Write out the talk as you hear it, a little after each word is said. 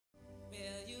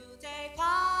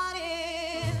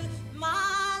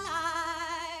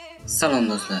Salom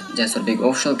do'stlar, Jasurbek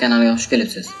official kanaliga xush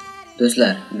kelibsiz.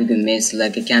 Do'stlar, bugun men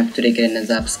sizlarga kompyuter ekranini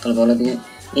zapis qilib oladigan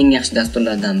eng yaxshi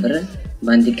dasturlardan biri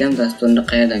Bandicam dasturini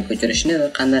qayerdan ko'chirishni va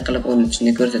qanday qilib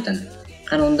o'rnatishni ko'rsataman.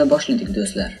 Qani unda boshladik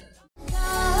do'stlar.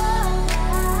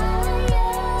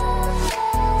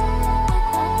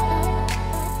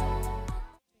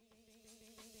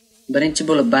 Birinchi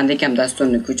bo'lib Bandicam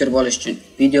dasturini ko'chirib olish uchun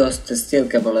video ostida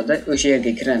ssilka bo'ladi, o'sha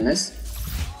yerga kiramiz.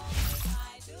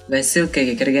 Va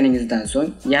ssilkaga kirganingizdan so'ng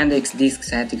Yandex disk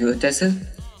saytiga o'tasiz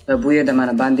va bu yerda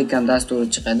mana Bandicam dasturi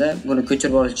chiqadi. Buni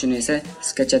ko'chirib olish uchun esa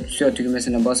skachat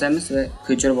tugmasini bosamiz va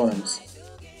ko'chirib olamiz.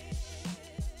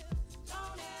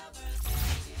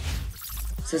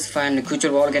 Siz faylni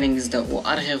ko'chirib olganingizda u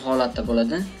arxiv holatda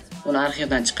bo'ladi. Uni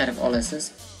arxivdan chiqarib olasiz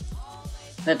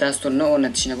va dasturni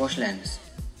o'rnatishni boshlaymiz.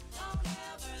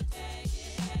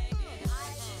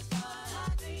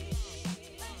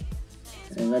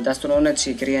 Va dasturni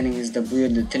o'rnatishga kirganingizda bu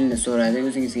yerda tilni so'raydi.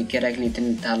 O'zingizga kerakli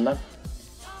tilni tanlab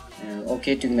OK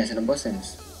tugmasini bosamiz.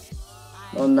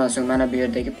 Undan so'ng mana bu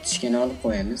yerdagi bitishkani olib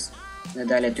qo'yamiz. Va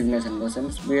dalya tugmasini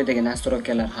bosamiz. Bu yerdagi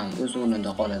nastroykalar ham o'z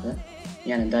o'rnida qoladi.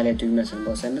 Ya'ni dalya tugmasini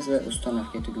bosamiz va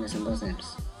uстановка tugmasini bosamiz.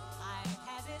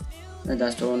 Va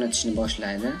dastur o'rnatishni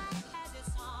boshlaydi.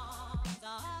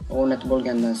 O'rnatib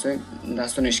bo'lgandan so'ng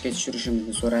dasturni ishga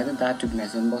tushirishimizni so'raydi. Da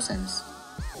tugmasini bosamiz.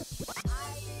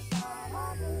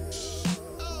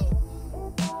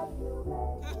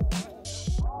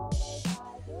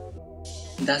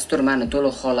 Dastur mana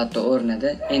to'liq holatda o'rnadi.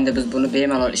 Endi biz buni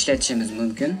bemalol ishlatishimiz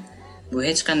mumkin. Bu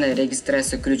hech qanday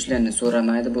registratsiya ключlarini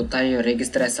so'ramaydi. Bu tayyor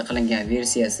registratsiya qilingan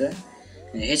versiyasi.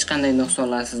 Hech qanday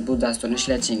nuqsonlarsiz bu dasturni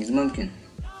ishlatishingiz mumkin.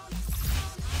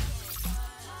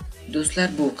 Do'stlar,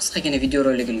 bu qisqagina video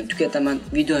roligini tugataman.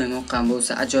 Videoim yoqqan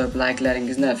bo'lsa, ajoyib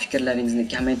layklaringizni, fikrlaringizni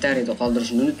kommentariyada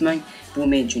qoldirishni unutmang. Bu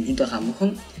men uchun juda ham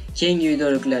muhim. Keyingi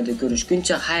videolarda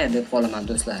ko'rishguncha xayr deb qolaman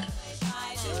do'stlar.